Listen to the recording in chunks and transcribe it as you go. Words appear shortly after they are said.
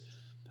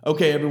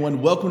Okay,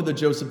 everyone, welcome to the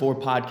Joseph Orr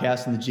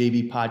Podcast and the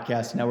JV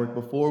Podcast Network.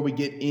 Before we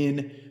get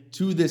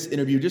into this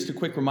interview, just a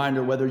quick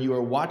reminder, whether you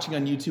are watching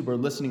on YouTube or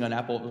listening on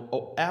Apple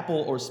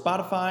or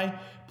Spotify,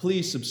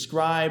 please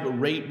subscribe,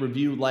 rate,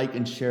 review, like,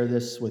 and share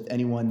this with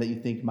anyone that you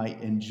think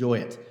might enjoy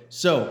it.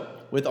 So,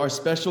 with our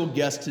special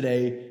guest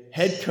today,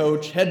 head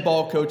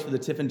ball coach for the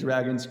Tiffin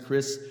Dragons,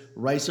 Cris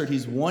Reisert.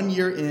 He's 1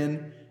 year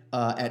in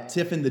at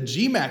Tiffin, the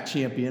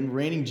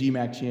reigning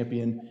GMAC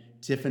champion,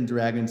 Tiffin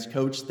Dragons.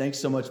 Coach, thanks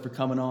so much for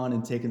coming on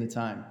and taking the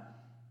time.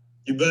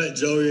 You bet,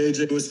 Joey,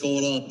 AJ, what's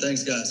going on?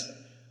 Thanks, guys.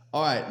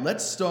 All right,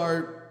 let's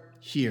start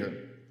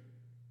here.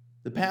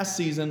 The past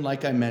season,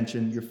 like I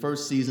mentioned, your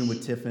first season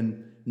with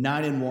Tiffin,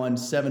 9-1,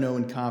 7-0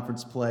 in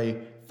conference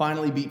play,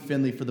 finally beat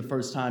Findlay for the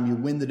first time. You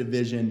win the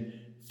division,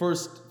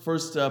 first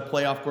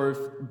playoff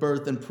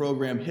berth in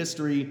program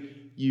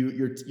history.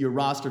 Your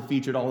roster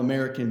featured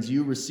All-Americans.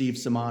 You received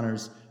some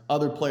honors.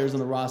 Other players on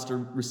the roster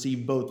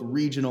received both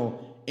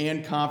regional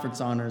and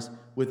conference honors.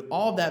 With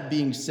all that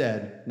being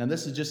said, now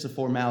this is just a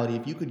formality.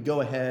 If you could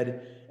go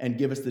ahead and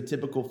give us the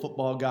typical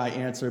football guy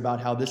answer about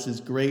how this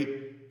is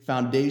great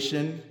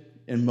foundation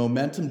and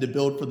momentum to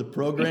build for the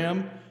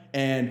program,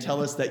 and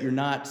tell us that you're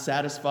not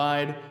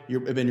satisfied,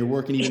 you're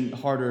working even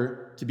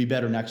harder to be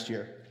better next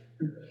year.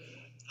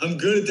 I'm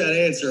good at that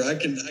answer. I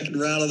can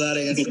rattle that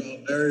answer out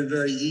very,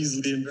 very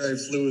easily and very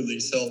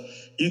fluidly. So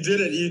you did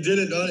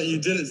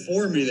it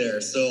for me there.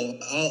 So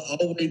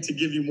I'll wait to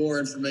give you more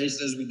information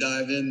as we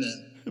dive in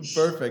then.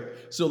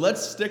 Perfect. So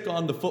let's stick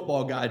on the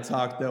football guy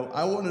talk, though.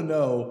 I want to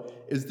know,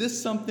 is this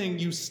something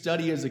you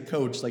study as a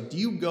coach? Like, do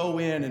you go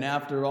in and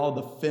after all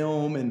the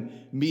film and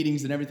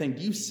meetings and everything,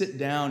 do you sit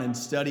down and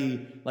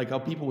study like how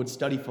people would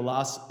study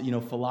philosophy?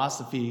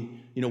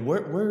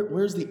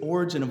 Where's the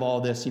origin of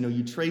all this?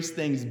 You trace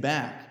things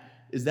back.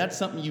 Is that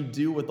something you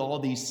do with all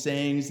these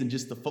sayings and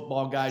just the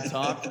football guy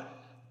talk?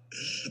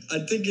 I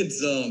think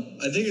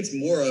it's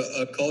more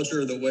a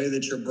culture of the way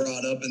that you're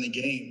brought up in the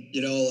game.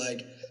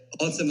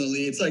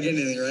 Ultimately, it's like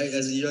anything, right?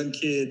 As a young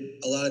kid,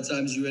 a lot of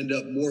times you end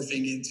up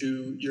morphing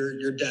into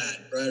your dad,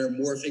 right? Or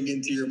morphing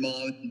into your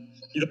mom.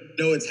 You don't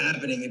know it's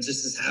happening. It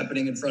just is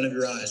happening in front of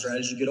your eyes, right?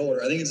 As you get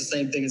older. I think it's the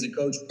same thing as a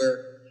coach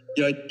where,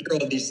 you hear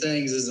all these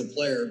things as a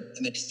player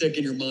and they stick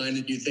in your mind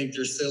and you think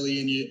they're silly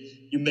and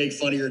you make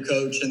fun of your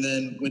coach. And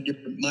then when you're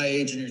my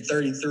age and you're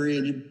 33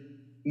 and you're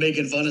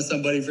making fun of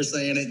somebody for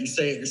saying it, you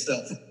say it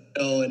yourself,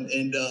 so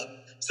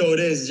it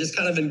is just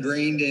kind of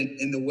ingrained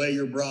in the way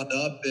you're brought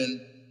up.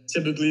 And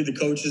typically the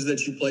coaches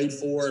that you played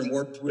for and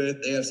worked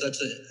with, they have such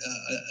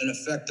an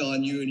effect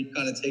on you, and you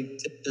kind of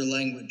take their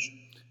language.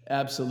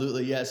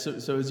 Absolutely, yeah.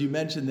 So as you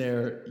mentioned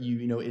there,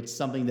 it's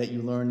something that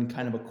you learn and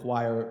kind of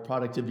acquire,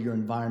 product of your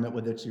environment,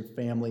 whether it's your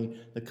family,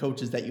 the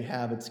coaches that you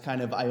have. It's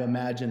kind of, I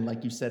imagine,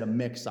 like you said,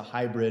 a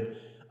hybrid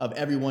of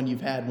everyone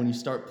you've had when you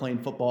start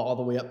playing football all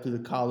the way up through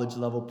the college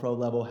level, pro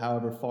level,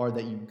 however far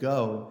that you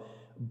go.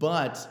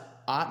 But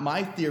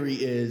my theory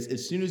is,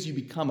 as soon as you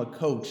become a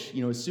coach,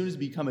 as soon as you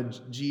become a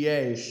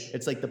GA,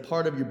 it's like the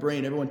part of your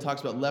brain. Everyone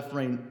talks about left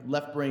brain,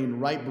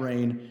 right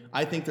brain.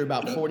 I think they're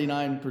about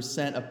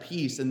 49%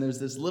 apiece, and there's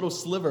this little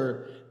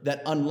sliver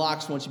that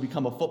unlocks once you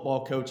become a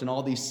football coach, and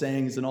all these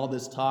sayings and all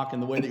this talk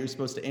and the way that you're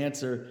supposed to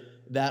answer,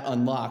 that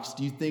unlocks.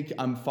 Do you think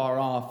I'm far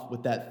off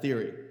with that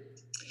theory?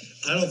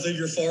 I don't think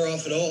you're far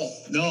off at all.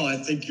 No, I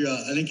think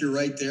you're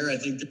right there. I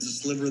think there's a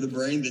sliver of the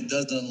brain that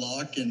does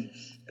unlock, and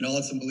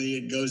ultimately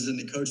it goes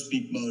into coach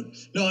speak mode.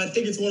 No, I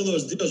think it's one of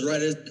those deals,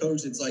 right? As a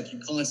coach, it's like you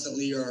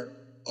constantly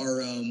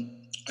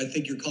I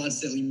think you're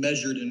constantly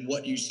measured in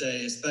what you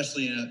say,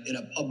 especially in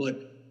a public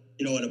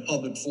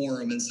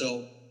forum. And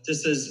so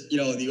just as,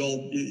 the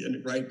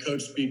old, right,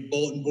 coach speak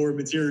bulletin board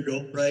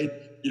material, right?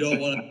 You don't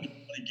want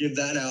to give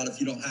that out if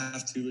you don't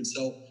have to. And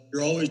so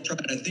you're always trying,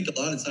 I think a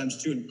lot of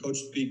times too in coach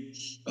speak,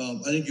 I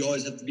think you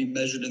always have to be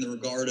measured in the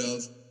regard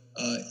of,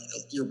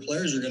 your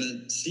players are going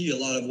to see a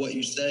lot of what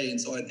you say.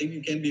 And so I think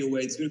it can be a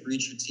way too to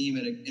reach your team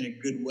in a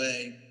good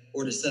way,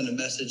 or to send a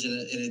message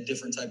in a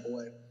different type of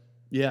way.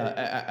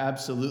 Yeah,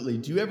 absolutely.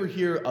 Do you ever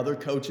hear other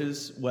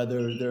coaches,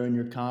 whether they're in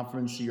your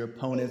conference, your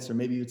opponents, or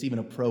maybe it's even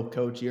a pro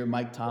coach, you hear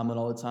Mike Tomlin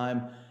all the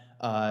time,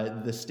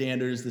 the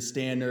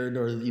standard,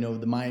 or,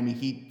 the Miami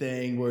Heat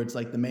thing, where it's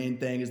like the main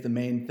thing is the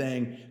main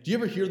thing. Do you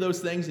ever hear those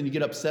things and you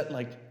get upset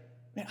like,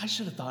 man, I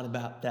should have thought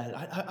about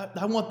that.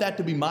 I want that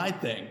to be my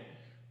thing.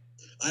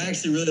 I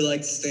actually really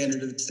like the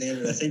standard of the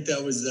standard. I think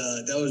that was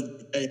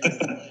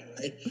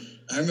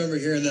I remember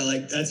hearing that,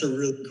 like, that's a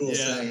really cool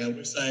saying. I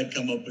wish I had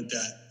come up with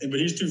that. But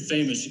he's too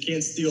famous. You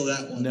can't steal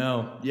that one.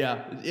 No,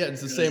 yeah,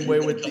 it's the same way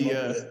with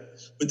the.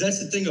 But that's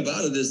the thing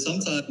about it is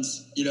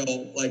sometimes,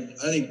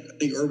 I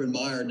think Urban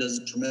Meyer does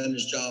a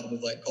tremendous job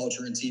of like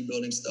culture and team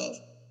building stuff.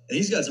 And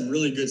he's got some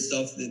really good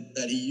stuff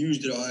that he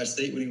used at Ohio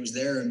State when he was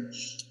there. And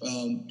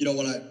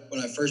when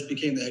I first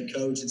became the head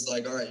coach, it's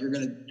like, all right, you're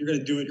gonna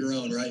do it your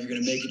own, right? You're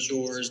gonna make it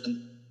yours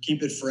and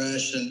keep it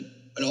fresh. And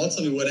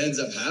ultimately, what ends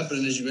up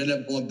happening is you end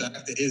up going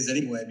back to his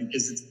anyway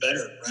because it's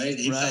better, right?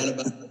 He thought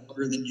about it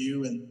longer than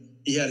you, and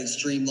he had it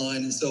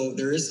streamlined. And so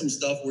there is some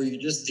stuff where you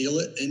just steal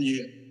it and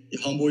you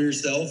humble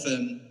yourself,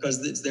 and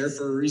because it's there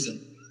for a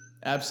reason.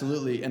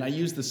 Absolutely. And I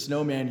use the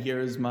Snowman here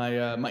as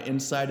my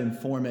inside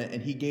informant,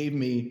 and he gave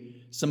me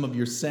some of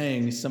your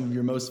sayings, some of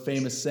your most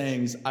famous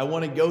sayings. I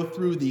want to go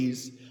through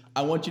these.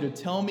 I want you to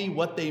tell me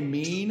what they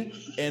mean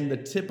and the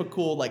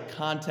typical like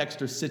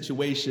context or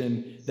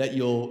situation that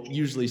you'll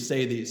usually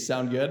say these.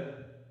 Sound good?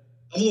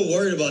 I'm a little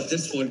worried about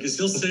this one because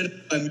he'll sit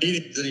in my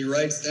meetings and he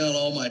writes down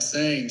all my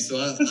sayings. So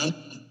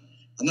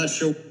I'm not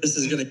sure where this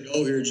is going to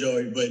go here,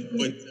 Joey. But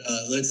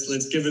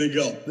let's give it a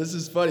go. This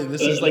is funny.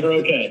 They're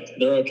okay.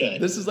 They're okay.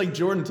 This is like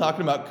Jordan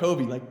talking about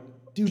Kobe. Like,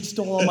 dude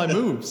stole all my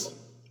moves.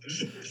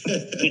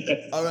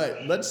 All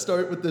right, let's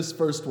start with this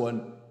first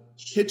one.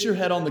 Hit your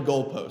head on the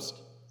goalpost.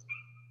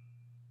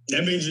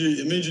 That means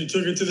you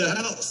took it to the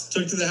house.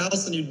 Took it to the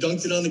house and you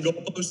dunked it on the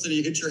goalpost and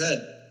you hit your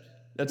head.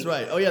 That's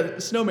right. Oh yeah,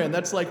 Snowman.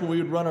 That's like when we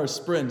would run our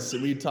sprints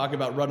and we'd talk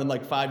about running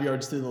like 5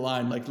 yards through the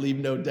line, like leave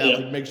no doubt,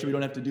 like make sure we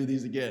don't have to do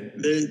these again.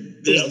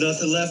 There's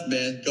nothing left,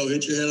 man. Go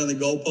hit your head on the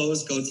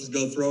goalpost.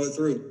 Go throw it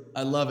through.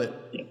 I love it.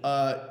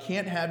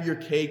 Can't have your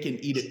cake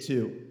and eat it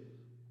too.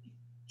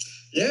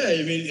 Yeah,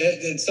 I mean,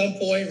 at some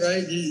point,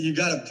 right? You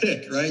got to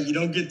pick, right? You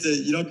don't get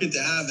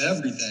to have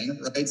everything,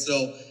 right?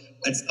 So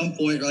at some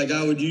point, like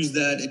I would use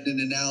that in an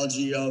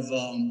analogy of.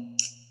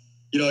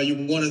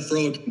 You want to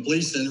throw a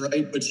completion,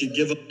 right? But you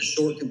give up a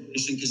short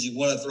completion because you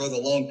want to throw the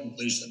long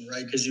completion,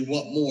 right? Because you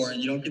want more,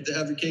 and you don't get to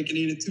have your cake and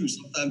eat it too.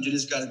 Sometimes you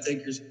just got to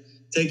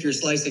take your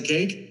slice of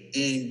cake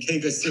and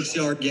take a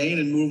 6-yard gain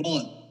and move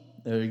on.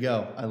 There you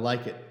go. I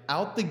like it.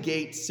 Out the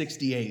gate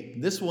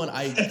 68. This one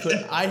I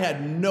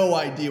had no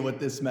idea what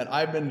this meant.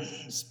 I've been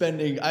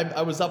spending.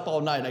 I was up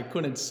all night. I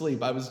couldn't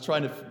sleep. I was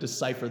trying to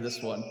decipher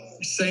this one.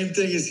 Same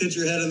thing as hit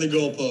your head on the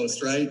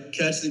goalpost, right?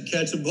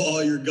 Catch a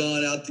ball, you're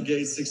gone out the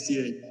gate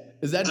 68.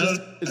 Is that just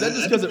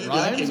because it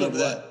rhymes or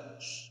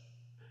what?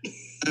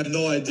 I have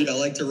no idea. I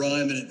like to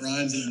rhyme, and it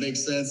rhymes and it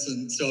makes sense.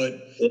 And so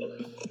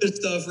this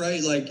stuff,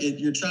 right? Like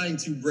you're trying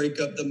to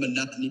break up the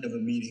monotony of a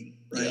meeting,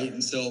 right? Yeah.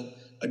 And so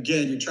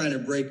again, you're trying to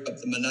break up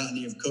the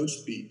monotony of coach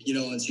speak,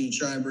 and so you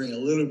try and bring a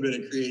little bit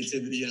of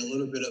creativity and a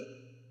little bit of,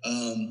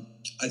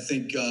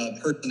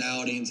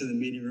 personality into the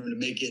meeting room to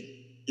make it,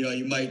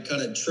 you might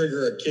kind of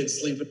trigger a kid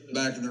sleeping in the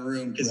back of the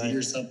room because he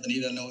hears something he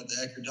doesn't know what the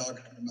heck you're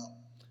talking about.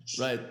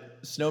 Right.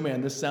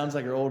 Snowman, this sounds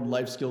like our old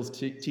life skills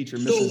teacher,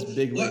 Mrs.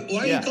 Bigley. Why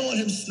are you calling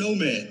him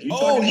Snowman?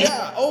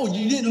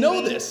 You didn't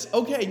know this.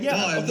 Okay, yeah.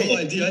 No, I have no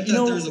idea. I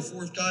thought there was a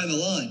fourth guy in the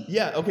line.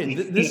 Yeah, okay.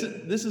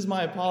 This is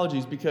my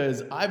apologies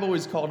because I've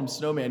always called him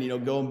Snowman,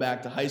 going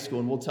back to high school,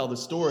 and we'll tell the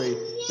story.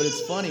 But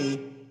it's funny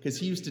because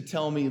he used to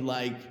tell me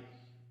like,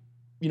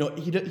 he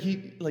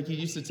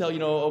used to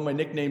tell, my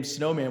nickname's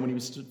Snowman when he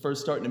was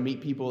first starting to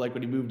meet people, like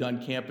when he moved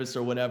on campus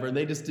or whatever. And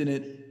they just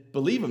didn't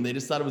believe him. They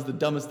just thought it was the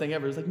dumbest thing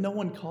ever. It's like, no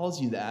one calls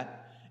you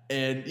that.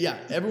 And yeah,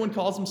 everyone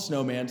calls him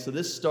Snowman. So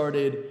this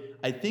started,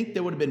 I think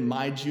that would have been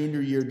my junior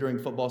year during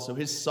football. So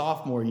his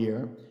sophomore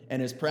year, and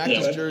his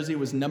practice jersey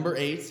was number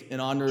 8 in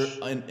honor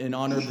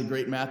of the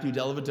great Matthew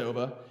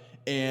Dellavedova.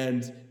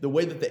 And the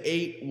way that the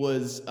 8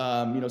 was,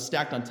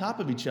 stacked on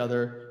top of each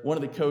other, one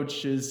of the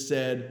coaches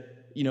said,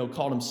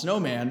 called him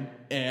Snowman.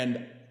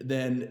 And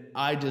then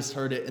I just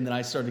heard it, and then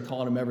I started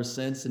calling him ever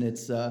since. And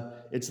it's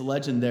a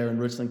legend there in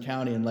Richland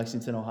County in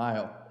Lexington,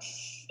 Ohio.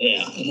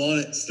 Yeah, I'm on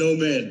it.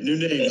 Snowman, new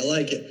name. I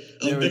like it.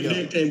 I'm a big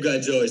nickname guy,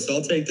 Joey, so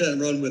I'll take that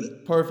and run with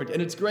it. Perfect.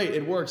 And it's great.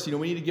 It works.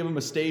 We need to give him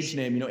a stage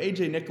name.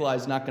 AJ Nikolai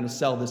is not going to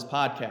sell this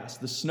podcast.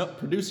 The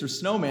producer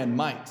Snowman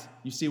might.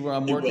 You see where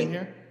I'm working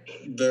here?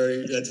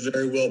 That's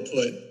very well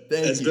put.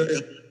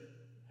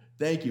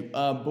 Thank you.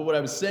 But what I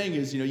was saying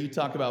is, you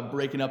talk about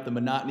breaking up the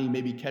monotony,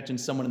 maybe catching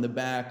someone in the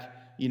back.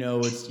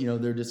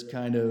 They're just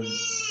kind of,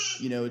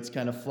 it's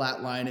kind of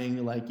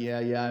flatlining, like,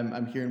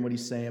 I'm hearing what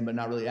he's saying, but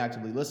not really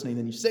actively listening.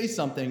 Then you say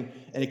something,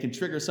 and it can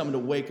trigger someone to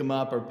wake them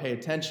up or pay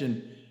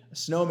attention.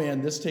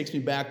 Snowman, this takes me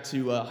back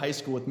to high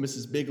school with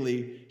Mrs.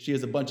 Bigley. She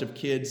has a bunch of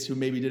kids who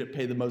maybe didn't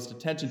pay the most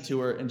attention to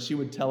her, and she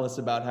would tell us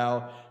about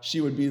how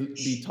she would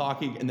be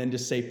talking and then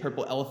just say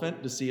 "purple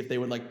elephant" to see if they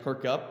would like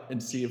perk up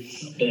and see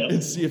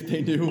if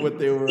they knew what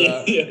they were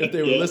if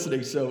they were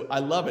listening. So I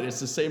love it. It's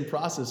the same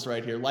process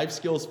right here. Life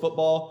skills,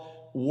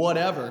 football,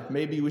 whatever.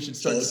 Maybe we should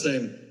start the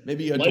same.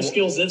 Maybe life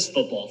skills is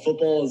football.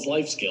 Football is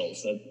life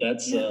skills.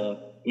 That's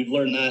we've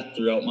learned that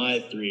throughout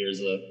my 3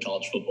 years of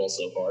college football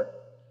so far.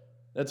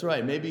 That's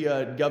right. Maybe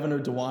Governor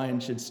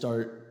DeWine should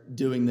start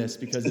doing this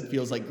because it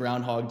feels like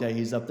Groundhog Day.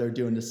 He's up there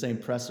doing the same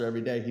presser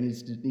every day. He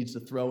needs to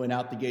throw in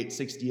out the gate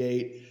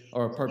 68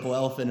 or a purple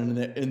elephant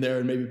in there,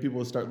 and maybe people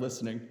will start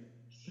listening.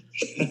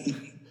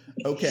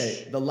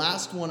 Okay, the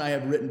last one I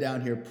have written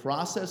down here: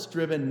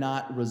 process-driven,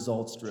 not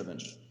results-driven.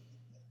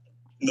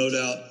 No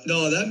doubt.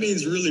 No, that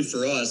means really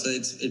for us,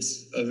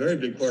 it's a very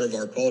big part of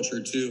our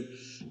culture too,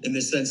 in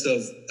the sense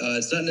of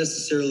it's not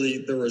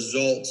necessarily the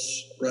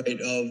results, right,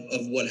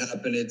 of what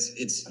happened.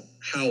 It's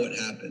how it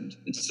happened.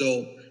 And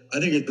so I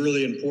think it's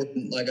really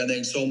important. Like I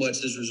think so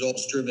much is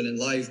results driven in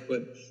life,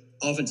 but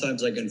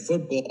oftentimes like in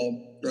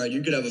football, right,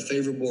 you could have a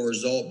favorable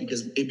result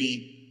because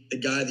maybe the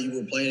guy that you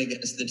were playing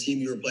against, the team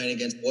you were playing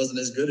against wasn't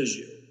as good as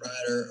you,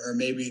 right? Or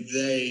maybe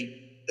they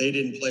they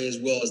didn't play as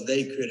well as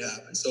they could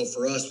have. And so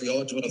for us, we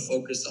always want to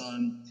focus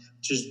on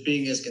just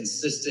being as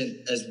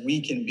consistent as we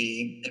can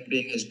be and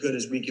being as good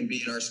as we can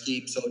be in our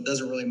scheme. So it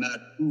doesn't really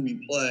matter who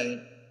we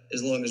play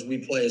as long as we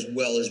play as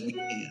well as we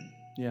can.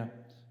 Yeah.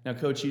 Now,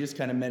 Coach, you just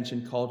kind of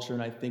mentioned culture,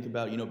 and I think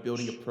about,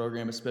 building a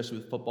program, especially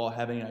with football,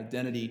 having an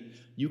identity.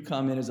 You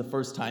come in as a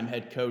first-time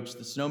head coach.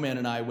 The Snowman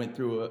and I went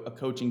through a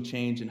coaching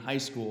change in high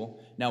school.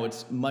 Now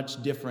it's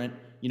much different.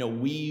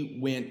 We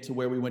went to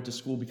where we went to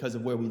school because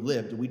of where we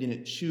lived. We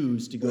didn't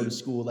choose to go to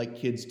school like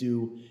kids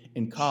do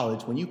in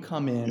college. When you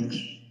come in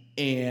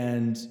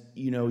and,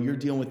 you're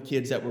dealing with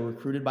kids that were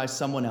recruited by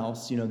someone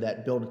else,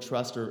 that built a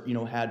trust or,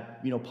 had,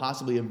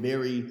 possibly a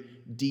very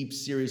deep,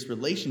 serious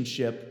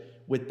relationship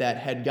with that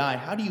head guy,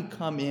 how do you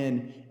come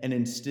in and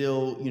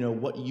instill,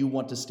 what you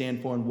want to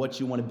stand for and what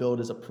you want to build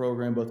as a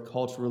program, both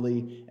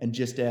culturally and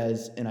just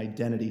as an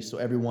identity, so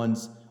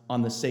everyone's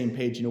on the same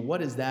page?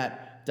 What is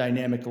that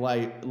dynamic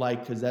like?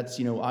 Because that's,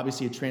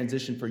 obviously a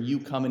transition for you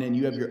coming in.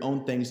 You have your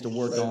own things to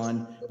work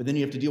on, but then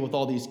you have to deal with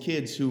all these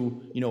kids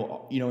who,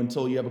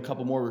 until you have a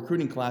couple more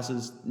recruiting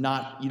classes,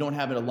 you don't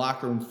have a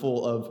locker room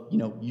full of,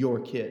 your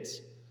kids.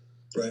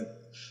 Right.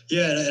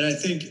 Yeah, and I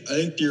think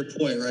to your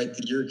point, right,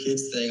 the your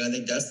kids thing, I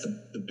think that's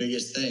the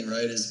biggest thing,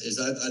 right, is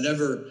I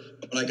never,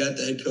 when I got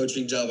the head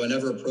coaching job, I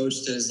never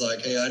approached it as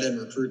like, hey, I didn't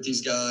recruit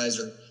these guys,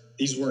 or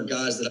these weren't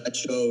guys that I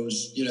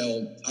chose.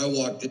 I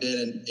walked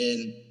in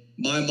and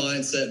my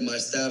mindset and my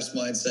staff's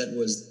mindset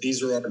was,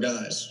 these are our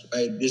guys,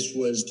 right? This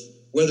was,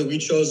 whether we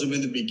chose them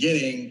in the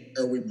beginning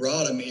or we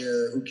brought them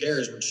here, who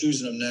cares? We're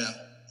choosing them now.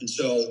 And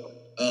so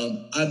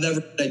I've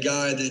never been a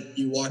guy that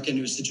you walk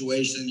into a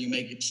situation and you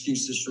make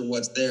excuses for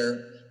what's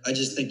there. I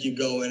just think you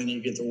go in and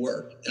you get to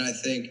work. And I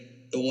think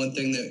the one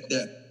thing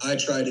that I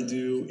try to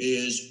do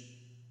is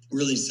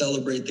really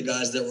celebrate the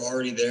guys that were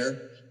already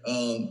there,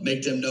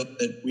 make them know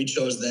that we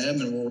chose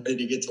them and we're ready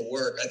to get to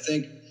work. I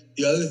think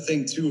the other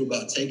thing, too,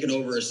 about taking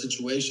over a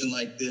situation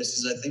like this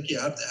is I think you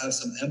have to have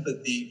some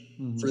empathy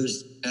for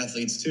the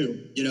athletes,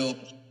 too.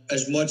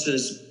 As much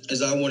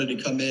as I wanted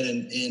to come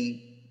in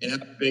and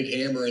have a big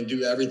hammer and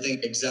do everything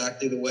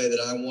exactly the way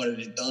that I wanted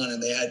it done,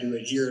 and they had to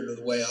adhere to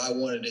the way I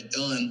wanted it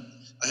done,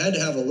 I had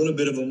to have a little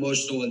bit of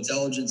emotional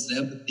intelligence and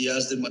empathy,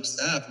 as did my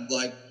staff.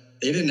 Like,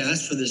 they didn't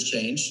ask for this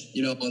change,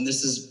 and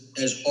this is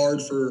as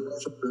hard for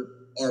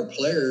our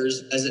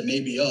players as it may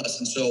be us.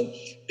 And so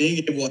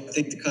being able, I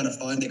think, to kind of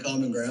find the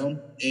common ground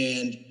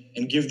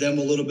and give them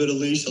a little bit of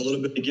leash, a little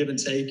bit of give and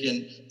take,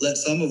 and let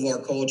some of our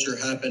culture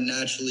happen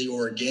naturally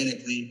or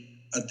organically,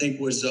 I think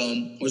was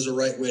the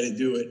right way to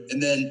do it.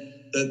 And then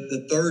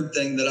the third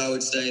thing that I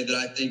would say that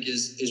I think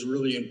is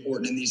really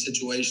important in these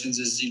situations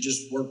is you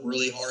just work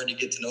really hard to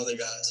get to know the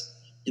guys.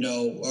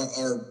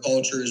 Our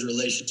culture is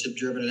relationship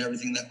driven in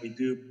everything that we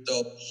do.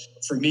 So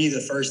for me,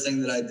 the first thing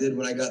that I did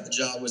when I got the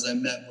job was I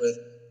met with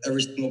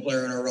every single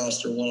player on our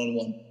roster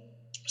one-on-one.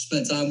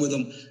 Spent time with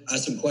them,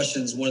 asked some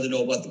questions, wanted to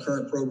know about the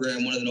current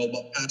program, wanted to know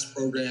about past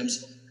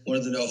programs,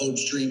 wanted to know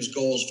hopes, dreams,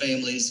 goals,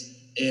 families.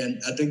 And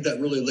I think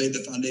that really laid the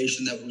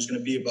foundation that it was going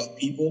to be about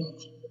people.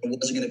 It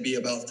wasn't going to be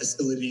about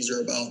facilities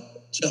or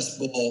about just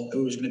ball. It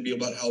was going to be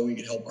about how we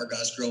could help our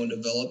guys grow and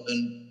develop.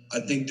 And I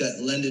think that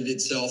lended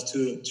itself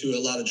to a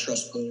lot of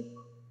trust building.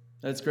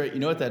 That's great. You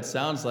know what that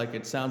sounds like?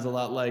 It sounds a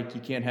lot like you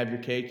can't have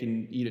your cake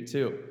and eat it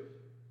too.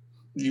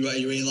 You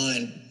ain't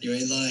lying. You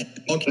ain't lying.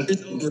 It all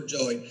carries over,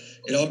 Joey.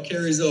 It all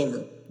carries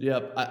over.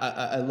 Yep,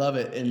 I love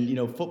it. And,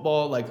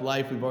 football, like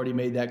life, we've already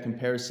made that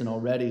comparison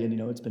already. And,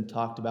 it's been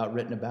talked about,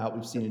 written about.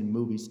 We've seen it in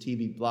movies,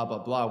 TV, blah, blah,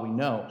 blah. We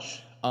know.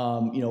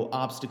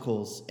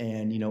 Obstacles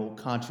and,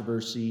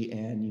 controversy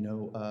and,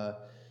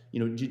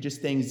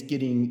 just things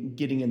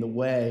getting in the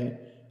way.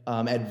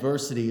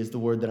 Adversity is the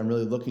word that I'm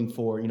really looking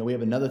for. We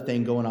have another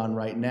thing going on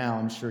right now.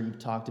 I'm sure you've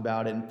talked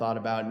about it and thought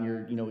about it,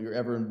 and you're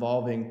ever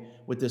involving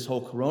with this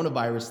whole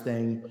coronavirus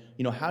thing.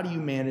 How do you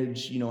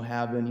manage,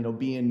 having,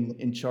 being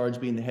in charge,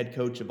 being the head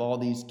coach of all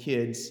these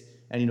kids,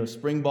 and,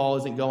 spring ball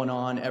isn't going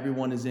on.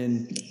 Everyone is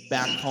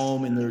back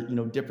home in their,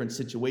 different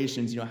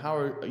situations. How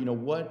are,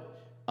 what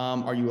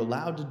are you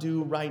allowed to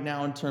do right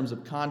now in terms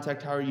of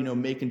contact? How are you,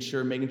 making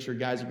sure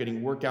guys are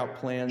getting workout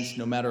plans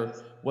no matter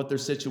what their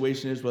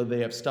situation is, whether they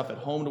have stuff at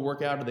home to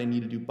work out or they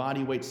need to do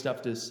body weight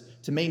stuff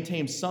to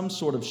maintain some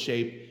sort of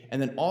shape,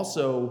 and then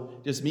also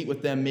just meet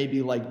with them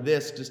maybe like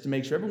this just to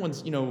make sure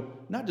everyone's,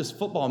 not just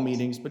football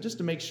meetings, but just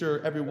to make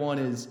sure everyone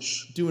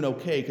is doing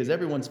okay, because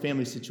everyone's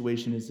family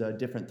situation is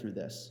different through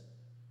this.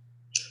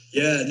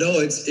 Yeah, no,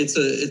 it's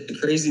a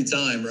crazy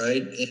time,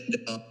 right? And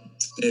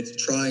it's a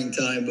trying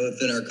time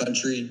both in our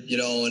country,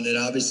 and then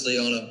obviously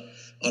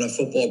on a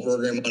football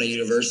program, on a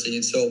university.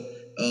 And so,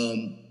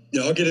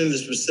 I'll get into the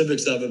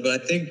specifics of it,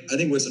 but I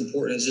think what's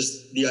important is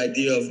just the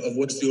idea of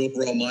what's the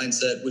overall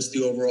mindset, what's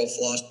the overall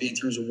philosophy in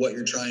terms of what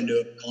you're trying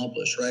to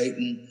accomplish, right?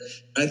 And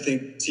I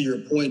think, to your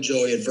point,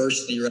 Joey,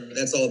 adversity, right?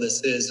 That's all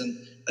this is.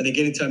 And I think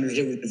anytime you're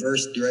hit with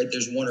adversity, right,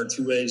 there's one of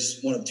two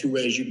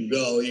ways you can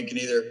go. You can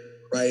either,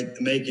 right,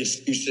 make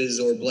excuses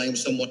or blame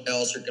someone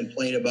else or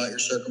complain about your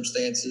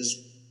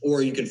circumstances,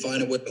 or you can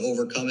find a way to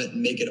overcome it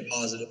and make it a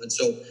positive. And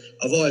so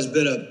I've always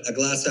been a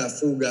glass half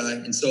full guy.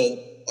 And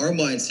so our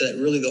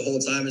mindset really the whole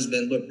time has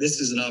been, look, this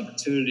is an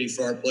opportunity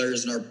for our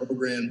players and our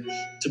program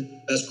to be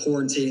the best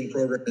quarantining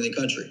program in the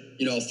country.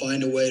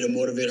 Find a way to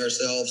motivate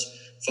ourselves,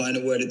 find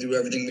a way to do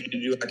everything we need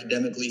to do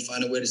academically,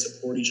 find a way to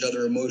support each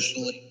other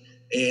emotionally,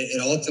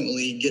 and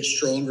ultimately get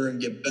stronger and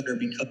get better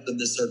because of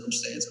this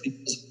circumstance.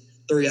 Because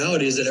the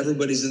reality is that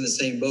everybody's in the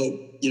same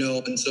boat,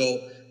 and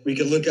so we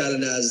can look at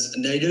it as a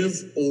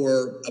negative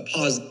or a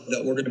positive,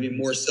 that we're going to be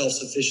more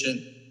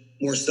self-sufficient,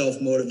 more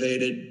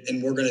self-motivated,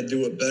 and we're going to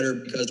do it better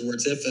because we're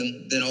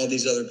Tiffin than all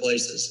these other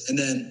places. And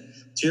then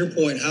to your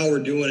point, how we're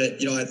doing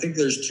it, I think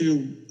there's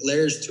two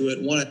layers to it.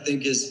 One, I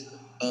think, is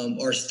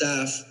our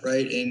staff,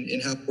 right,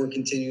 and how we're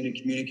continuing to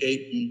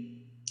communicate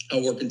and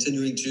how we're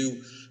continuing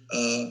to,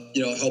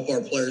 help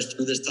our players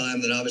through this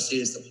time. Then obviously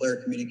it's the player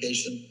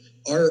communication.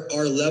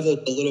 Our level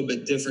is a little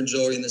bit different,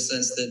 Joey, in the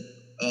sense that,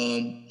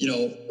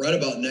 right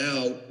about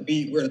now,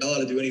 we're not allowed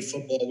to do any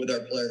football with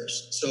our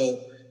players. So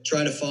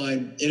trying to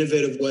find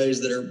innovative ways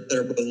that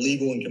are both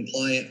legal and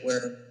compliant,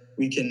 where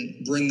we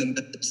can bring the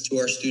message to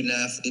our student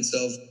athletes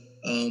of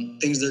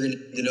things they're going to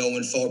need to know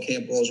when fall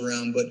camp rolls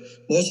around. But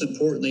most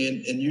importantly,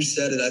 and you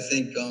said it, I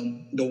think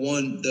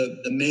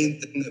the main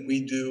thing that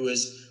we do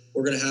is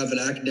we're going to have an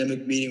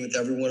academic meeting with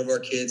every one of our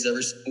kids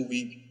every single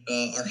week.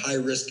 Our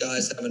high-risk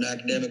guys have an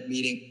academic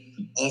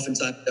meeting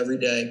oftentimes every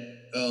day.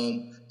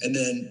 And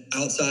then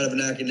outside of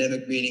an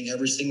academic meeting,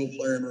 every single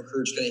player and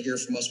recruit's going to hear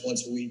from us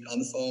once a week on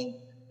the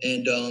phone.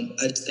 And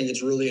I just think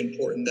it's really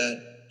important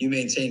that you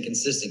maintain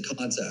consistent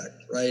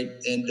contact, right?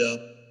 And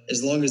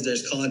as long as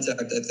there's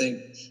contact, I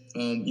think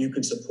you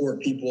can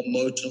support people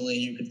emotionally.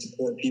 You can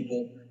support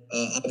people,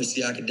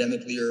 obviously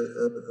academically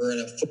or in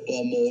a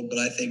football mode. But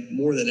I think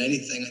more than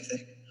anything, I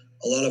think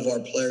a lot of our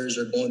players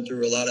are going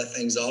through a lot of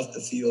things off the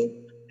field.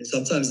 And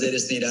sometimes they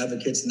just need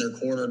advocates in their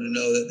corner to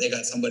know that they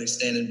got somebody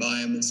standing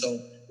by them. And so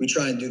we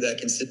try and do that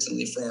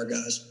consistently for our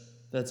guys.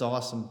 That's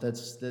awesome.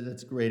 That's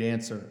a great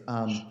answer.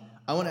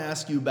 I want to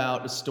ask you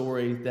about a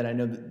story that I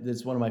know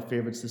that's one of my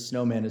favorites. The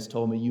Snowman has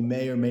told me. You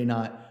may or may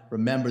not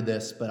remember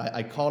this, but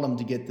I called him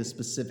to get the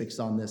specifics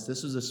on this.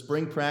 This was a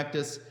spring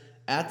practice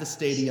at the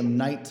stadium,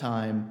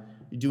 nighttime.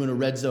 You're doing a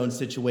red zone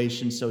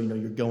situation, so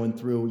you're going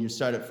through. You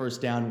start at first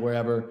down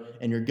wherever,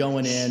 and you're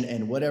going in,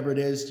 and whatever it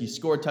is, you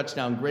score a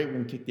touchdown, great. We're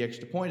going to kick the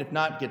extra point. If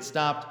not, get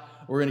stopped.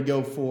 We're going to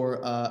go for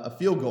a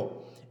field goal.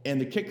 And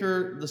the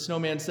kicker, the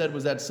Snowman said,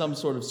 was at some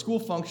sort of school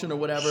function or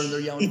whatever, and they're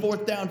yelling,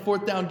 fourth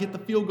down, get the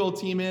field goal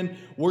team in.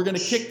 We're going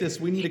to kick this.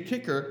 We need a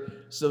kicker.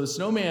 So the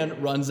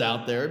Snowman runs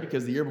out there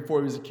because the year before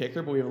he was a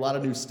kicker, but we have a lot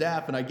of new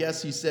staff. And I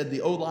guess he said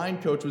the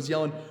O-line coach was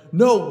yelling,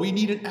 no, we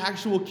need an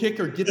actual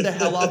kicker. Get the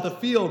hell off the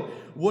field.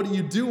 What are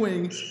you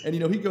doing? And,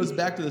 he goes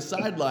back to the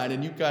sideline,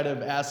 and you kind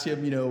of ask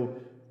him,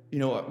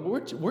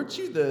 weren't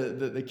you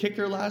the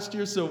kicker last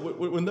year? So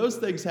when those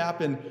things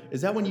happen,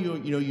 is that when you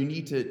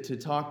need to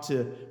talk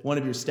to one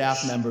of your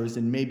staff members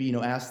and maybe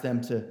ask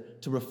them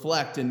to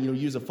reflect and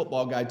use a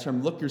football guy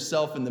term, look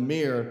yourself in the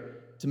mirror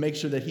to make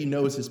sure that he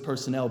knows his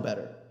personnel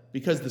better?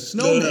 Because the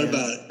Snowman, no doubt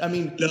about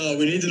it. No,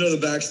 we need to know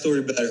the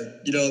backstory better.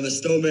 The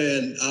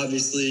Snowman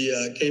obviously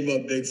came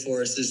up big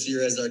for us this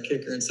year as our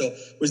kicker. And so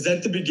was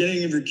that the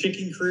beginning of your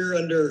kicking career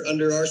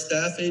under our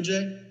staff,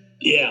 AJ?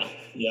 Yeah.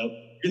 Yep.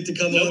 Get to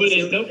come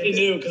nobody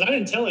knew, because I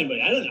didn't tell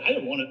anybody. I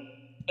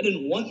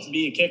didn't want to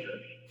be a kicker.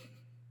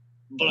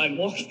 But I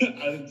walked,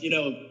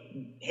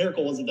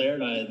 Hercule wasn't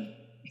there, and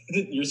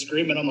you're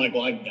screaming. I'm like,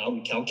 well,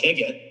 I'll kick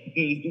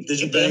it. Did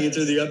you bang it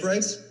through the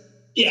uprights?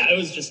 Yeah, it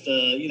was just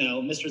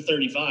Mr.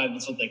 35.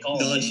 That's what they call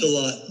him.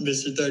 Nonchalant,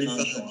 Mr.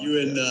 35. You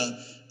in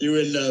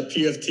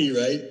PFT,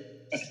 right?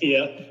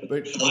 Yeah,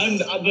 but I'm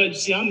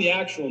the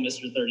actual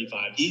Mr.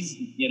 35. He's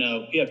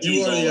PFT.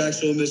 You are the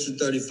actual Mr.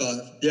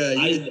 35.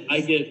 Yeah, I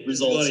get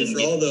results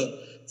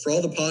for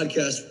all the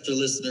podcast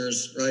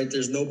listeners, right?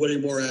 There's nobody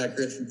more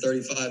accurate from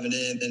 35 and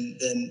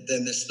in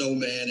than the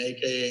Snowman,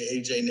 aka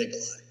AJ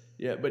Nikolai.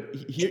 Yeah, but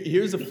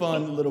here's a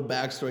fun little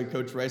backstory,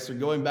 Coach Reisert.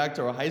 Going back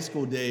to our high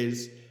school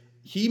days,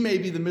 he may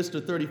be the Mr.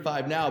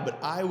 35 now, but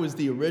I was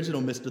the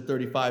original Mr.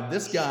 35.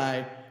 This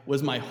guy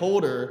was my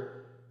holder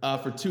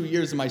for 2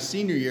 years. In my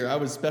senior year, I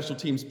was Special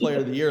Teams Player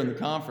of the Year in the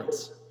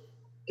conference.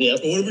 Yeah.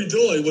 What are we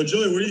doing? Well,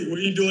 Joey, what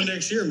are you doing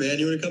next year, man?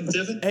 You want to come to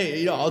Tiffin?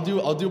 Hey, I'll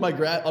do my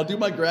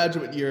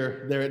graduate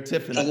year there at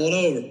Tiffin. Come on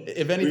over.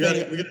 If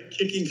anything, we got a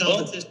kicking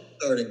competition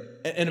starting.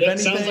 And if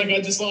anything, sounds like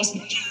I just lost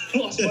my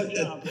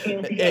job.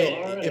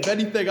 Hey, right. If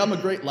anything, I'm a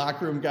great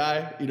locker room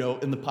guy.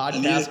 In the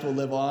podcast will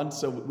live on,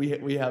 so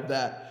we have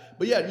that.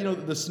 But yeah,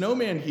 the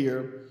Snowman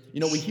here.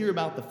 We hear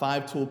about the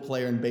 5-tool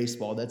player in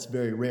baseball. That's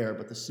very rare.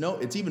 But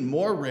it's even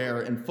more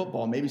rare in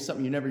football. Maybe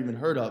something you never even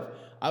heard of.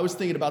 I was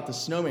thinking about the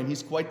Snowman.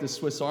 He's quite the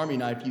Swiss Army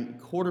knife.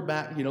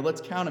 Quarterback. Let's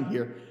count him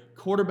here.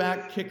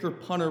 Quarterback, kicker,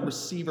 punter,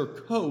 receiver,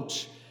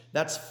 coach.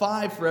 That's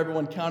 5 for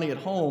everyone counting at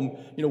home.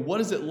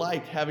 What is it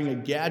like having a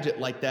gadget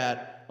like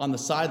that on the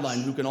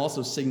sideline who can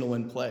also signal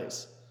in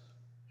plays?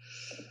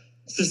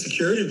 It's a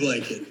security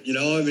blanket, you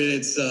know. I mean,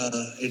 it's one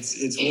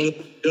of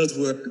the deals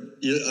where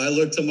I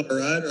look to my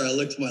right or I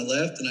look to my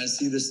left and I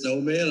see the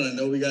snowman and I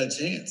know we got a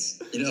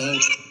chance, you know,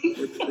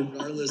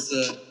 regardless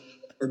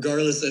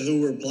of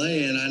who we're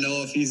playing. I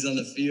know if he's on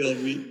the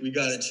field, we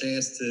got a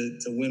chance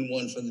to win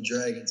one for the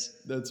Dragons.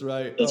 That's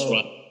right. That's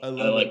right. I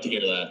like to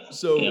hear that.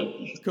 So,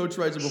 Coach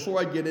Reisert, before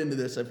I get into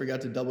this, I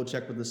forgot to double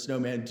check with the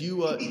snowman. Do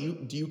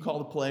you call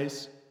the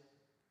plays?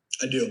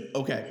 I do.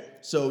 Okay.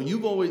 So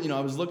you've always, I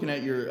was looking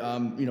at your,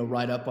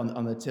 write up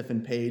on the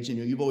Tiffin page, and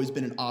you've always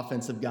been an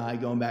offensive guy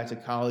going back to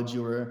college.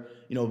 You were,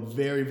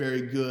 very,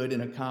 very good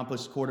and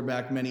accomplished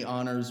quarterback, many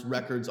honors,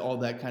 records, all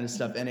that kind of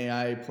stuff.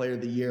 NAIA Player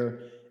of the Year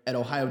at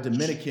Ohio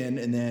Dominican.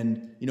 And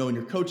then, in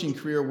your coaching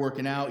career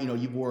working out,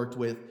 you've worked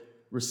with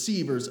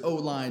receivers,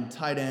 O-line,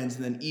 tight ends,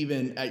 and then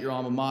even at your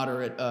alma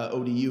mater at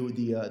ODU,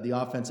 the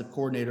offensive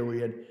coordinator, where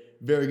you had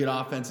very good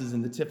offenses,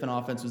 and the Tiffin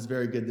offense was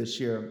very good this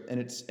year. And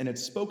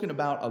it's spoken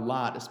about a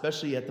lot,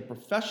 especially at the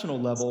professional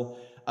level,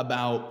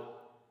 about,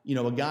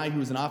 a guy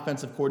who's an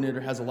offensive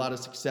coordinator, has a lot of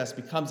success,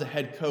 becomes a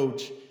head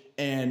coach,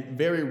 and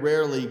very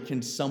rarely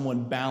can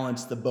someone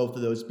balance the both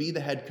of those. Be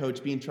the head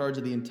coach, be in charge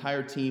of the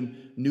entire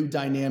team, new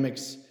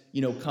dynamics,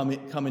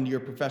 come into your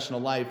professional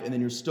life, and then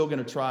you're still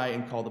going to try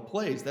and call the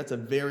plays. That's a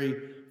very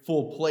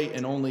full plate,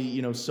 and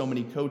only, so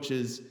many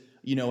coaches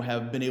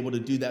have been able to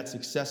do that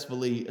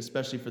successfully,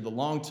 especially for the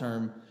long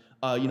term.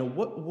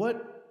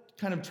 What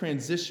kind of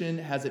transition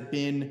has it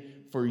been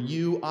for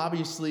you?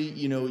 Obviously,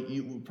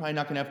 you're probably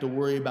not going to have to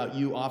worry about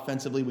you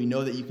offensively. We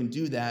know that you can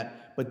do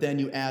that, but then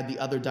you add the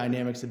other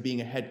dynamics of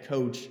being a head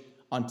coach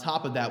on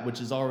top of that, which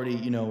is already,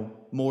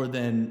 more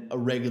than a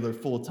regular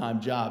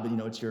full-time job.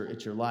 It's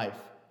your life.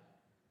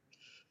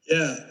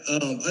 Yeah.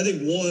 I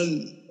think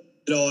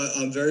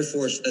I'm very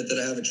fortunate that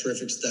I have a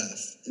terrific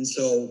staff. And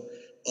so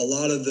a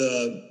lot of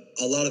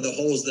the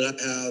holes that I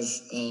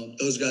have,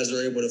 those guys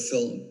are able to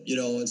fill them,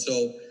 and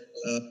so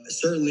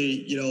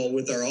certainly,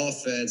 with our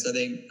offense, I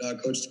think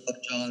Coach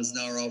John's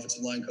now our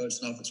offensive line coach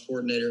and offensive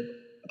coordinator.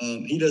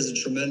 He does a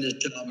tremendous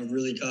job of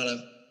really kind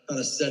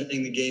of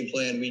setting the game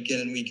plan week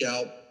in and week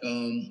out,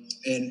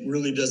 and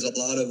really does a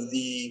lot of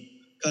the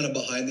kind of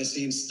behind the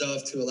scenes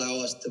stuff to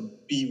allow us to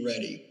be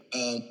ready.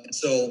 And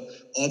so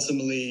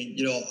ultimately,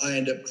 I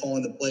end up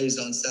calling the plays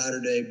on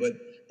Saturday, but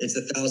it's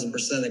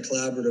 1,000% a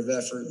collaborative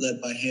effort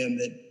led by him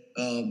that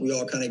we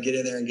all kind of get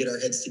in there and get our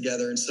heads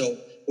together. And so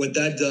what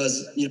that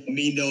does,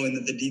 me knowing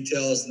that the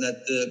details and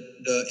that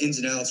the ins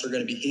and outs are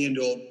going to be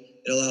handled,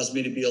 it allows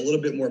me to be a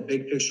little bit more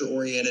big picture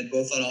oriented,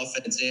 both on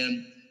offense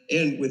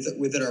and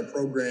within our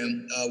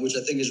program, which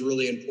I think is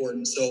really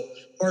important. So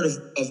part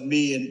of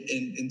me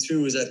and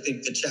two is I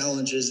think the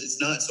challenge is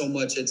it's not so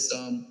much it's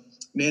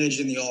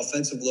managing the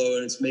offensive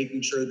load, it's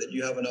making sure that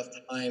you have enough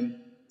time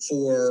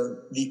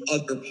for the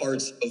other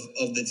parts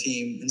of the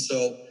team. And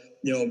so,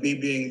 me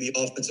being the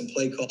offensive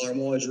play caller, I'm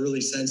always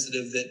really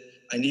sensitive that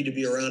I need to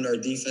be around our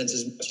defense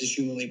as much as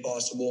humanly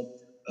possible.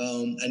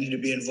 I need to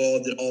be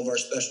involved in all of our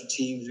special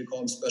teams. We call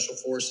them special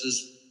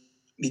forces,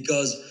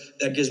 because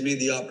that gives me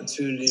the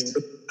opportunity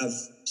to have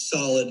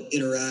solid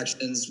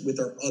interactions with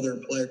our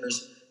other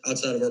players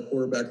outside of our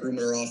quarterback room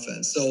and our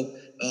offense. So,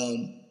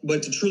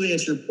 but to truly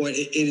answer your point,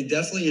 it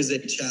definitely is a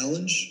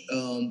challenge,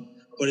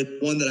 but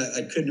it's one that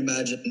I couldn't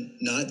imagine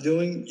not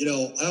doing.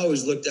 I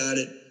always looked at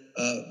it.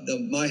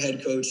 My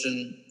head coach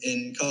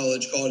in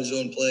college called his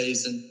own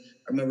plays, and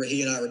I remember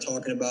he and I were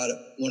talking about it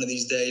one of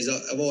these days.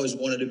 I've always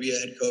wanted to be a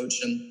head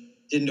coach and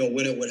didn't know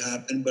when it would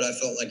happen, but I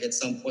felt like at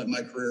some point in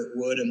my career it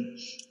would. And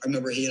I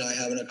remember he and I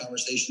having a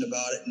conversation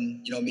about it,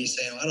 and me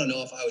saying, I don't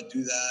know if I would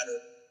do that or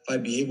if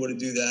I'd be able to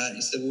do that. And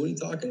he said, well, what are you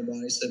talking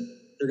about? He said,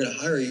 they're going to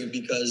hire you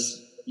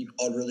because you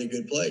called really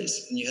good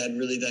plays and you had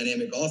really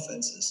dynamic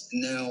offenses.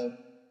 And now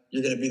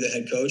you're going to be the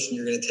head coach and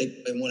you're going to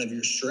take one of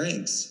your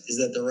strengths. Is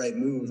that the right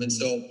move? And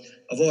so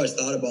I've always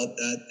thought about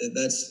that.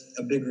 That's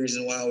a big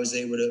reason why I was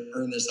able to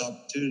earn this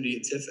opportunity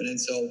at Tiffin.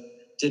 And so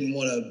didn't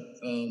want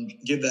to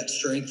give that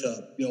strength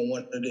up,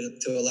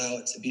 wanted to allow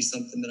it to be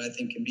something that I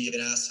think can be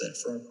an asset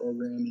for our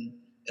program.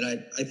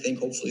 And I think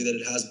hopefully that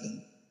it has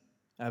been.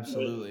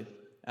 Absolutely.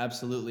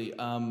 Absolutely.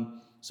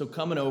 So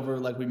coming over,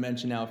 like we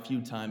mentioned now a few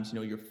times,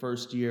 your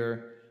first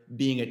year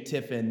being at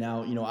Tiffin.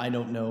 Now, I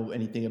don't know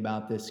anything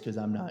about this because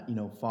I'm not,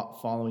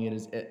 following it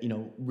as,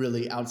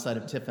 really outside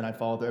of Tiffin. I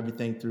follow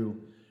everything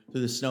through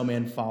the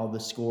Snowman, follow the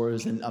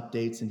scores and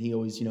updates, and he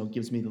always,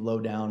 gives me the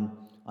lowdown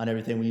on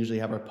everything. We usually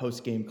have our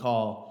post-game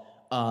call.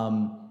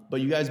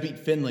 But you guys beat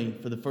Findlay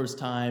for the first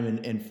time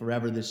and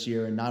forever this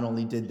year, and not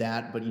only did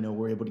that, but,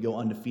 we're able to go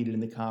undefeated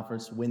in the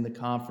conference, win the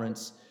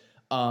conference.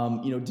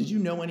 Did you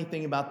know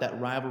anything about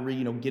that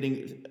rivalry,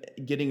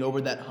 getting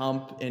over that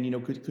hump,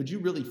 and, could you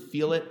really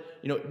feel it?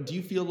 Do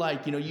you feel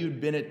like,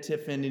 you'd been at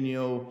Tiffin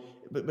and,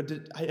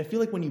 I feel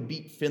like when you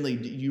beat Findlay,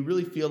 do you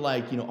really feel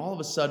like, all of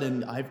a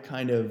sudden I've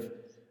kind of,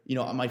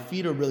 my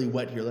feet are really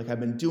wet here. Like I've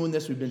been doing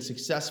this, we've been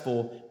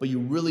successful, but you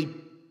really,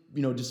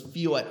 just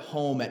feel at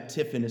home at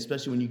Tiffin,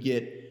 especially when you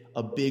get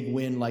a big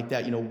win like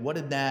that. What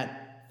did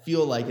that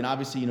feel like? And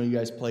obviously, you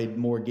guys played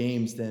more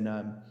games than,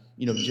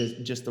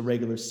 just the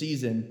regular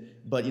season.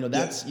 But,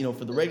 that's,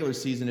 for the regular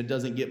season, it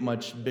doesn't get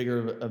much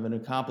bigger of an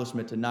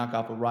accomplishment to knock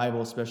off a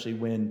rival, especially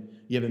when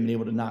you haven't been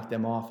able to knock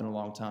them off in a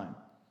long time.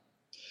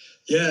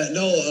 Yeah,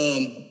 no,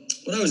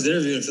 when I was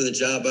interviewing for the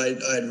job, I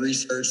had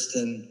researched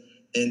and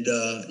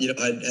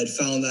I'd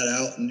found that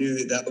out and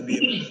knew that would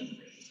be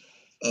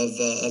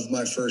of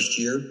my first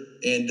year.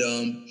 And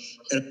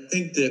I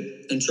think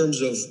that in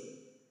terms of,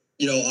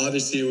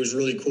 obviously it was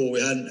really cool.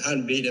 We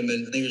hadn't beaten him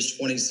in, I think it was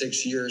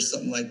 26 years,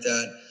 something like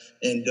that.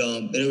 And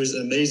it was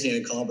an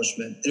amazing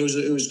accomplishment. It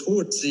was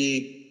cool to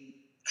see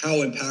how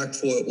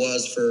impactful it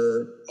was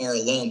for our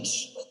alums,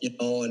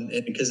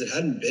 and because it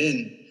hadn't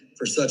been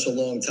for such a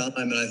long time.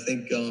 And I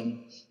think,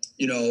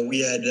 we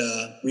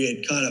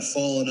had kind of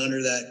fallen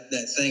under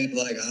that thing of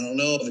like, I don't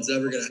know if it's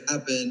ever going to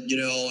happen,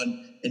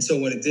 and so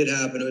when it did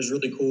happen, it was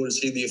really cool to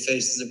see the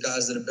faces of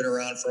guys that have been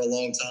around for a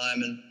long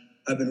time. And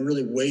I've been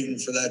really waiting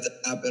for that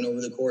to happen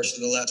over the course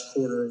of the last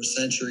quarter of a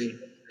century.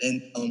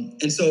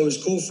 And so it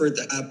was cool for it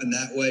to happen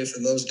that way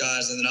for those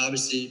guys. And then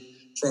obviously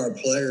for our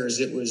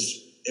players, it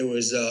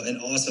was an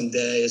awesome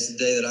day. It's a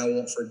day that I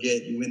won't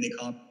forget. You win the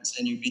conference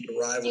and you beat a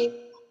rival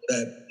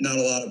that not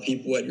a lot of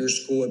people at your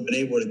school have been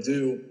able to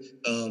do.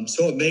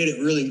 So it made it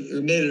a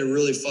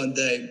really fun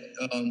day.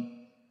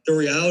 The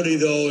reality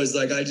though is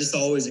like I just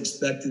always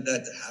expected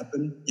that to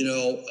happen.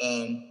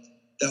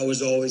 That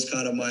was always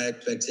kind of my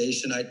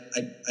expectation. I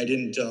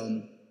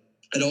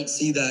don't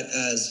see that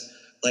as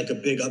like a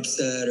big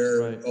upset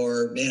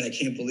or man, I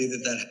can't believe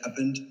that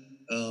happened.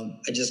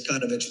 I just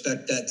kind of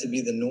expect that to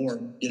be the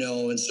norm,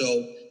 and so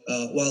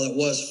while it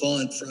was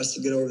fun for us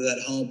to get over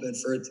that hump and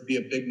for it to be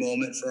a big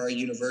moment for our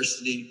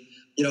university,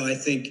 I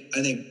think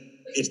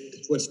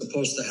it's what's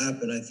supposed to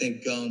happen. I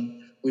think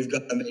we've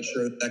got to make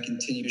sure that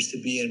continues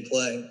to be in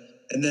play.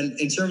 And then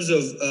in terms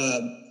of,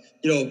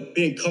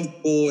 being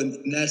comfortable and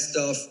that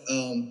stuff,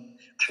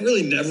 I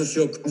really never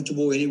feel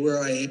comfortable anywhere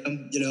I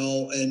am,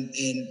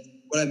 and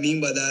what I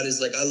mean by that is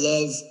like, I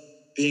love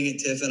being at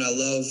Tiffin. I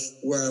love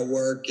where I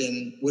work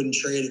and wouldn't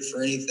trade it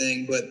for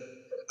anything, but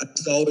I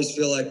just always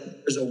feel like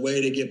there's a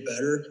way to get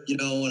better, and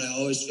I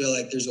always feel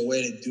like there's a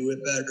way to do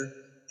it better.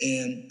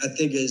 And I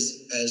think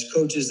as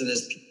coaches and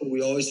as people,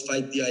 we always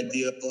fight the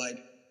idea of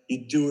like,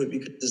 you do it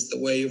because it's the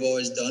way you've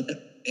always done it.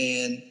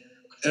 And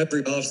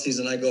every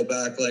offseason I go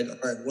back like,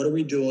 all right, what are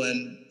we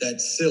doing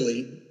that's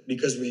silly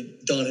because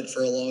we've done it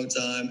for a long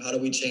time? How do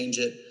we change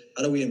it?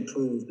 How do we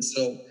improve? And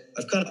so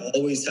I've kind of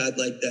always had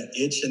like that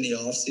itch in the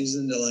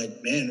offseason to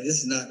like, man,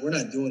 we're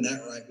not doing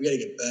that right. We got to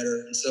get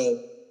better. And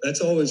so that's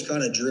always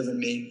kind of driven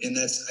me. And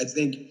I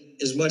think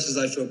as much as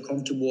I feel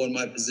comfortable in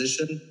my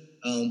position,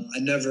 I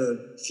never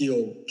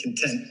feel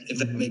content, if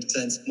that makes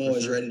sense. I'm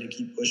always ready to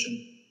keep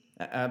pushing.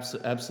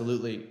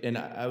 Absolutely. And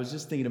I was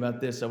just thinking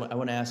about this. I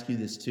want to ask you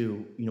this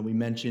too. We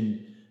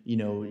mentioned,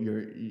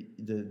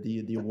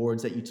 the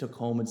awards that you took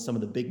home and some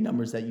of the big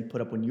numbers that you put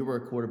up when you were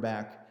a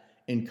quarterback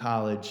in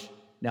college.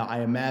 Now,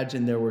 I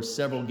imagine there were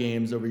several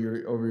games over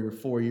your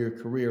 4-year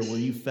career where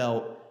you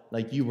felt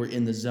like you were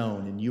in the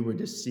zone and you were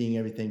just seeing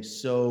everything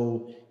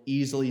so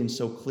easily and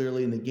so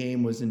clearly, and the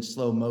game was in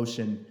slow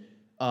motion.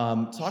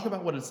 Talk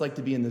about what it's like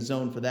to be in the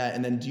zone for that.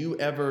 And then do you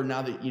ever,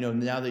 now that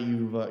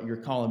you're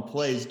calling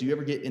plays, do you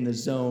ever get in the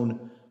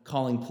zone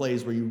calling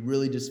plays where you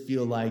really just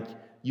feel like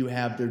you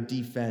have their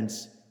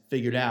defense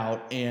figured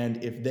out,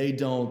 and if they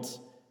don't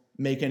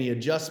make any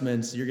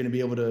adjustments, you're going to be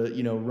able to,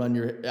 run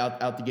your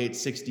out the gate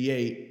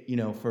 68,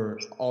 for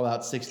all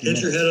out 60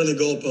 minutes. Hit your head on the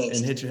goalpost.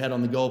 And hit your head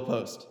on the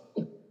goalpost.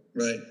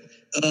 Right.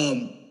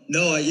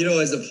 No,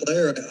 as a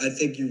player, I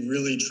think you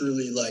really,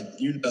 truly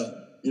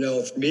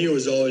for me, it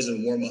was always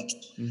in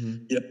warm-ups.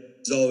 Mm-hmm. It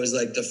was always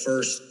like the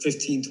first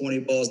 15, 20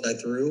 balls I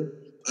threw,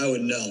 I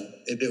would know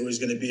if it was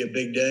going to be a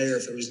big day or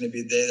if it was going to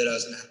be a day that I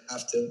was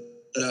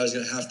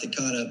going to have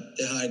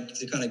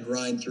to kind of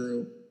grind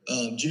through.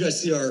 Do you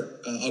guys see our?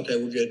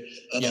 Okay, we're good.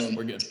 Yeah,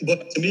 we're good.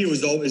 But to me, it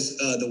was always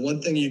the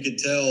one thing you could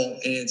tell, and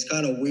it's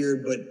kind of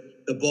weird, but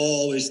the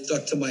ball always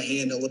stuck to my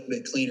hand a little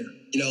bit cleaner.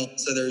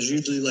 So there's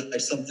usually like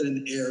something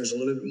in the air, it was a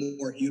little bit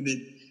more humid,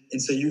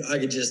 and so I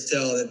could just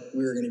tell that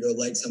we were going to go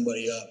light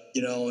somebody up.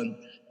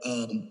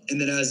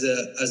 And then as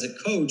a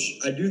coach,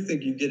 I do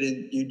think you get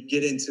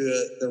into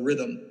the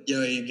rhythm.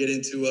 You get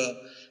into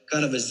a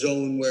kind of a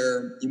zone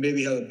where you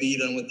maybe have a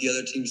beat on what the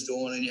other team's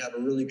doing, and you have a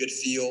really good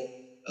feel.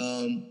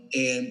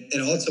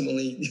 And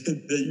ultimately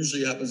that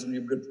usually happens when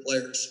you have good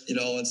players,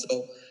 and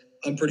so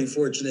I'm pretty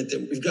fortunate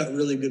that we've got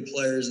really good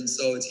players. And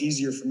so it's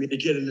easier for me to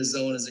get in the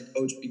zone as a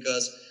coach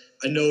because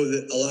I know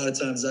that a lot of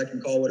times I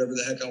can call whatever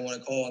the heck I want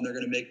to call and they're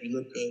going to make me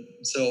look good.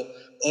 So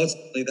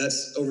ultimately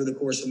that's over the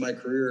course of my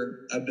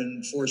career. I've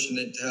been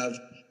fortunate to have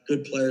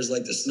good players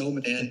like the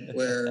Snowman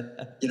where,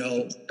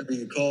 whatever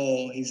you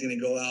call, he's going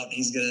to go out and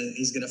he's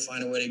going to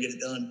find a way to get it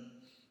done.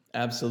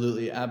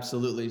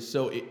 Absolutely.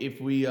 So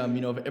if we,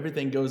 if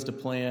everything goes to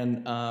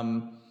plan,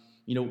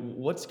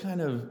 what's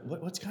kind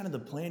of the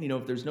plan?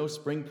 If there's no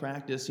spring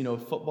practice,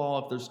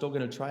 football, if they're still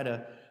going to try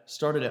to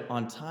start it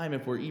on time,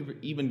 if we're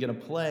even going to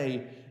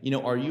play,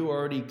 are you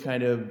already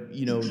kind of,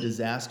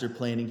 disaster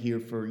planning here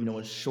for,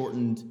 a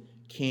shortened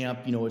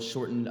camp, a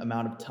shortened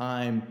amount of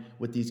time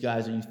with these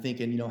guys? Are you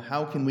thinking,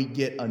 how can we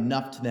get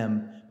enough to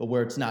them, but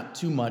where it's not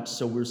too much,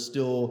 so we're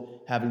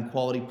still having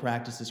quality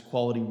practices,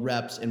 quality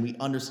reps, and we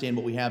understand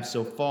what we have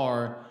so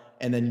far,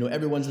 and then,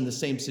 everyone's in the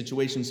same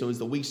situation, so as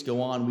the weeks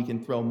go on, we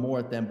can throw more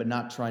at them, but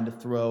not trying to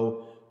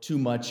throw too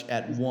much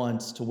at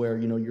once to where,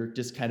 you're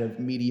just kind of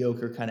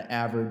mediocre, kind of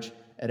average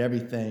at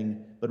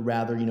everything, but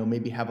rather,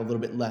 maybe have a little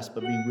bit less,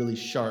 but be really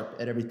sharp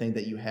at everything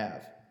that you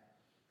have.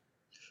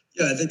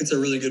 Yeah, I think it's a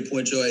really good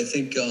point, Joe. I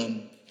think,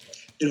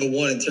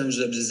 one, in terms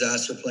of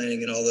disaster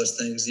planning and all those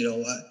things,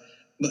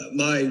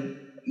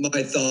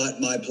 my thought,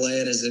 my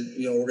plan is that,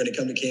 we're going to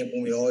come to camp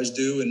when we always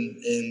do. And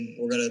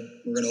we're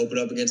going to open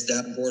up against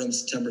Davenport on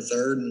September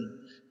 3rd. And,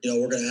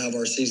 we're going to have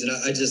our season.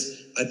 I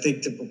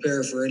think to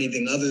prepare for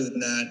anything other than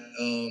that,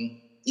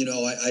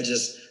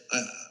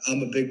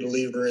 I'm a big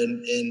believer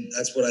in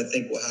that's what I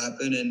think will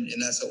happen.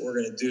 And that's what we're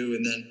going to do.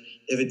 And then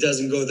if it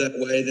doesn't go that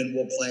way, then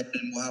we'll plan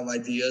and we'll have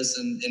ideas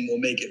and we'll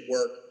make it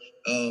work.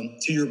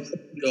 To your point,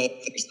 I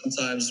think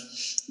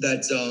sometimes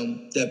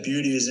that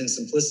beauty is in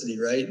simplicity,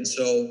 right? And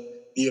so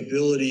the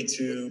ability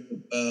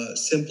to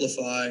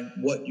simplify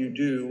what you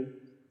do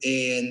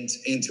and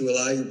to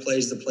allow your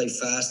players to play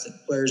fast and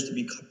players to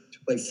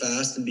play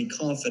fast and be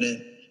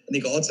confident, I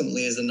think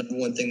ultimately is the number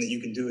one thing that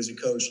you can do as a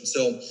coach. And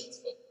so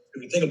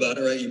if you think about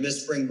it, right, you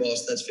miss spring ball,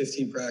 so that's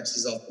 15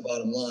 practices off the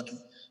bottom line.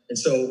 And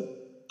so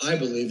I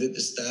believe that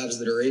the staffs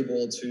that are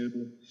able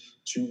to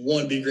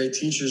one, be great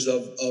teachers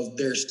of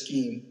their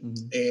scheme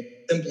and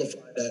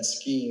simplify that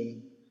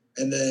scheme,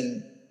 and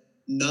then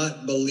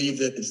not believe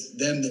that it's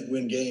them that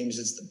win games,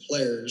 it's the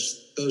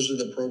players. Those are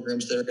the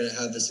programs that are going to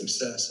have the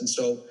success. And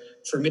so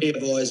for me,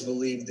 I've always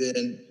believed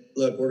in,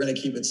 look, we're going to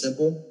keep it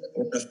simple.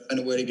 We're going to find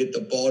a way to get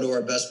the ball to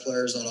our best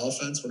players on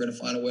offense. We're going to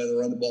find a way to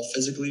run the ball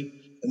physically.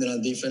 And then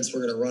on defense,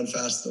 we're going to run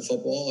fast the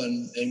football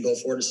and go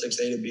 4 to 6,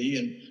 A to B,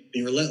 and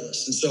be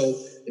relentless. And so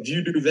if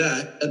you do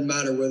that, it doesn't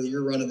matter whether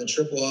you're running the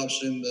triple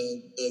option,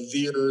 the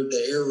veer,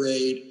 the air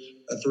raid,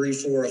 a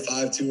 3-4, a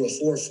 5-2,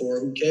 a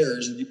 4-4, who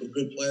cares? If you have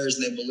good players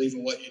and they believe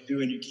in what you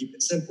do and you keep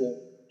it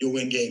simple, you'll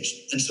win games.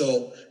 And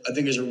so I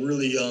think there's a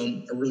really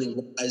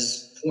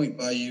wise point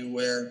by you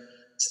where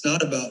it's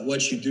not about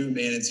what you do,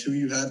 man. It's who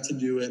you have to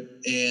do it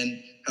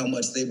and how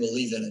much they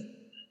believe in it.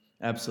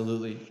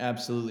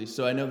 Absolutely.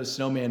 So I know the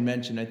Snowman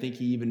mentioned, I think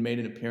he even made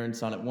an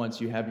appearance on it once.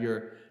 You have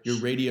your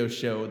radio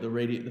show,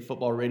 the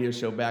football radio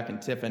show back in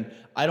Tiffin.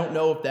 I don't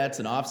know if that's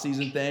an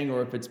off-season thing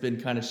or if it's been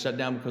kind of shut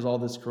down because of all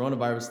this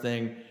coronavirus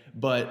thing,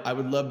 but I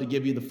would love to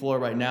give you the floor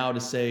right now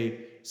to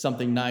say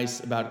something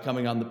nice about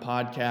coming on the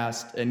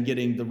podcast and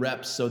getting the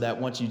reps so that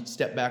once you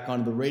step back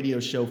onto the radio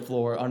show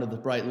floor under the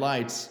bright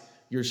lights,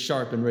 you're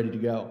sharp and ready to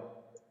go.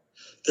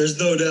 There's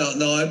no doubt.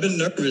 No, I've been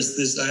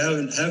nervous. I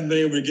haven't been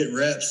able to get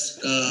reps,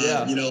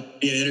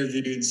 being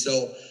interviewed.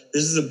 So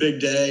this is a big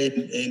day,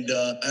 and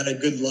I had a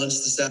good lunch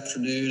this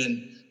afternoon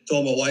and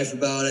told my wife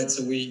about it.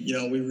 So we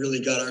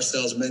really got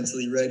ourselves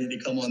mentally ready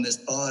to come on this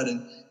pod.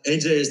 And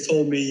AJ has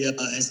told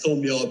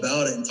me all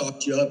about it and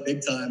talked you up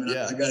big time. And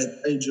I got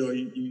to tell you, Joe,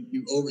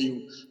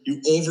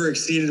 you over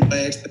exceeded my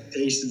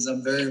expectations.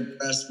 I'm very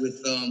impressed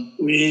with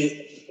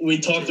We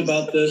talked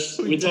about this.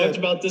 We talked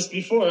about this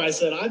before. I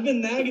said, I've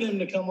been nagging him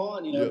to come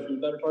on, for the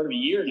better part of a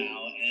year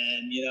now.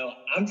 And,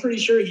 I'm pretty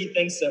sure he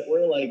thinks that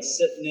we're like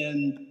sitting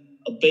in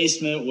a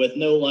basement with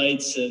no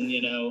lights and,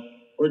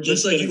 we're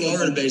just like you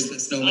are in a basement,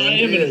 Snowman. I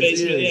am in a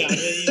basement. Yeah.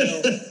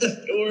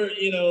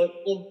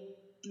 Well,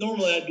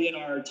 normally I'd be in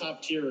our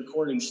top tier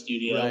recording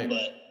studio, right.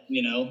 But,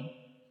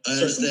 I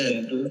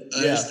understand.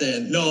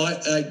 No,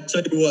 I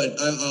tell you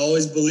what, I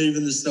always believe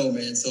in the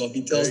Snowman. So if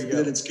he tells me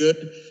that it's good,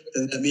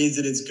 then that means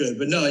that it's good.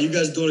 But no, you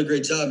guys are doing a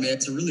great job, man.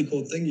 It's a really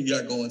cool thing you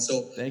got going.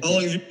 So how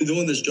long have you been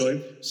doing this,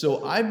 Joey? So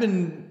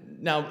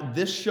now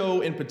this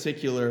show in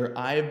particular,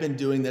 I have been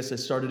doing this. I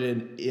started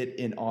it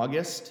in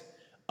August.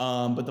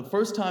 But the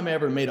first time I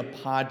ever made a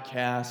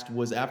podcast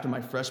was after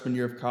my freshman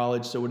year of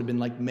college. So it would have been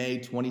like May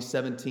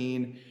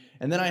 2017.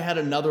 And then I had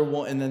another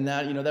one. And then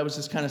that was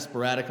just kind of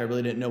sporadic. I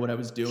really didn't know what I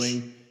was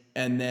doing.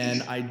 And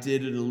then I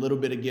did it a little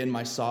bit again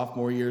my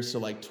sophomore year. So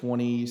like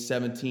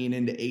 2017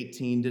 into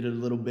 18, did it a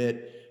little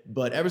bit.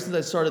 But ever since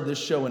I started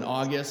this show in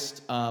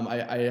August,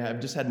 I have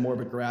just had more of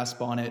a grasp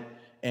on it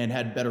and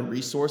had better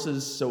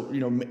resources. So,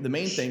 the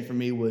main thing for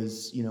me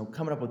was,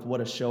 coming up with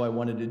what a show I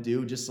wanted to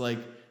do. Just like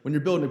when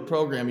you're building a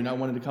program, I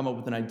wanted to come up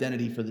with an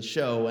identity for the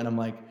show. And I'm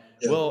like,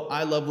 well,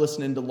 I love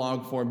listening to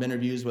long form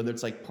interviews, whether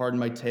it's like Pardon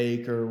My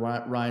Take or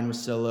Ryan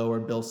Russillo or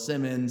Bill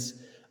Simmons.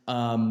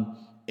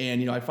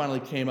 And, I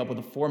finally came up with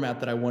a format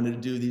that I wanted to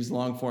do these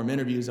long form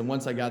interviews. And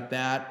once I got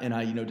that and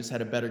I, just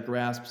had a better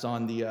grasp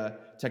on the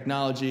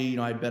technology,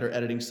 I had better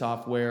editing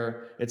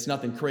software. It's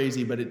nothing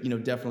crazy, but it,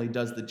 definitely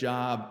does the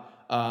job.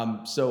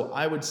 So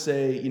I would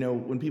say,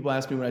 when people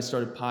ask me when I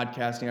started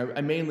podcasting,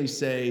 I mainly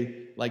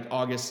say like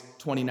August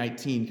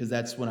 2019, because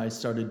that's when I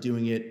started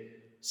doing it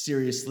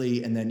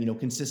seriously. And then,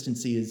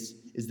 consistency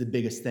is the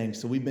biggest thing.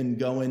 So we've been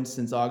going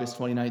since August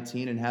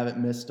 2019 and haven't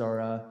missed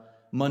our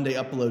Monday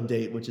upload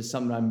date, which is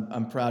something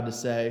I'm proud to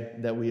say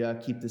that we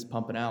keep this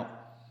pumping out.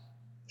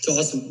 It's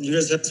awesome. You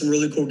guys have some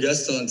really cool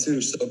guests on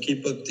too. So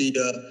keep up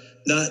the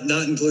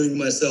not including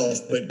myself,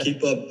 but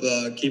keep up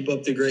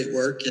the great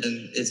work.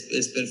 And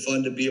it's been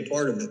fun to be a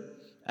part of it.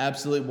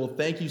 Absolutely. Well,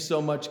 thank you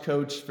so much,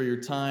 Coach, for your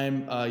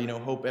time.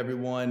 Hope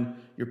everyone,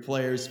 your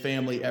players,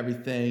 family,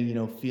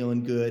 everything,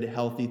 feeling good,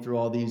 healthy through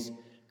all these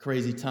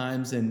crazy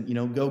times.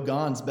 And, go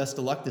Gons. Best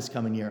of luck this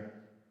coming year.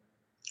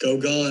 Go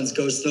Gons.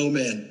 Go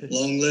Snowman.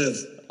 Long live.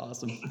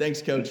 Awesome.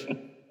 Thanks, Coach.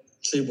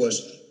 See you,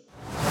 boys.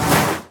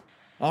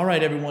 All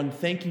right, everyone.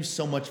 Thank you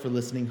so much for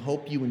listening.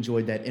 Hope you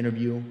enjoyed that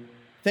interview.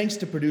 Thanks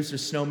to producer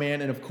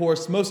Snowman. And, of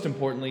course, most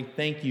importantly,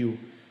 thank you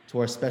to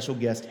our special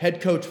guest,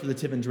 head coach for the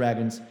Tiffin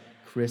Dragons,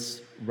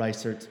 Cris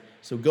Reisert.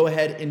 So go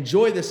ahead,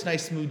 enjoy this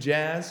nice smooth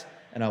jazz,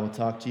 and I will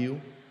talk to you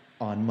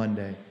on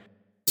Monday.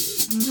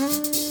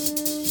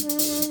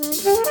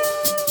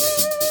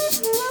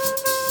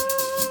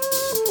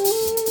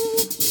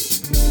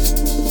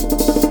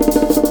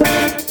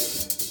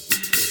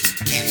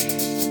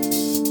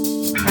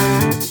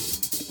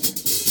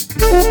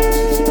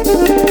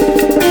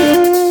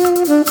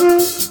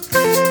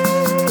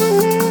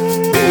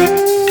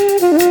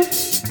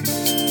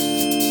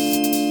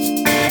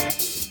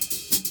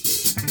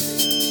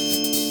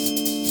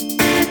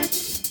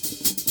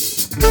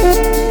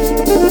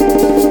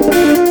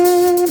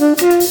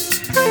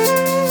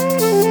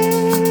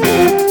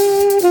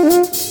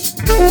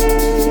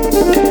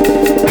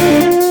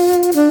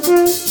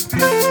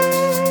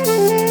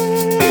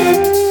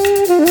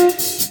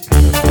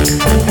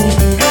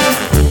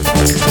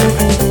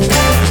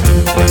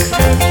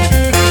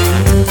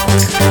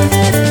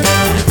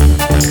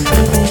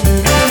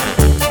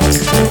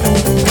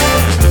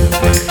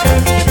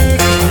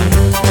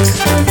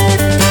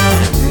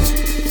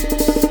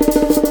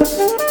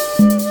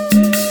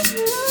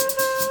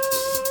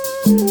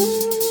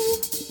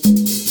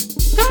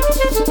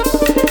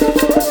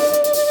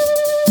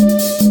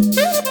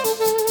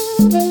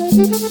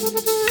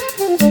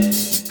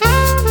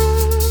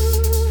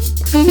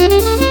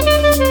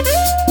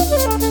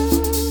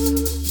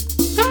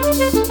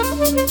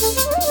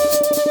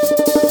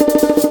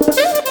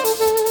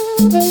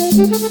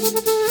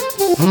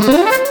 Hmm?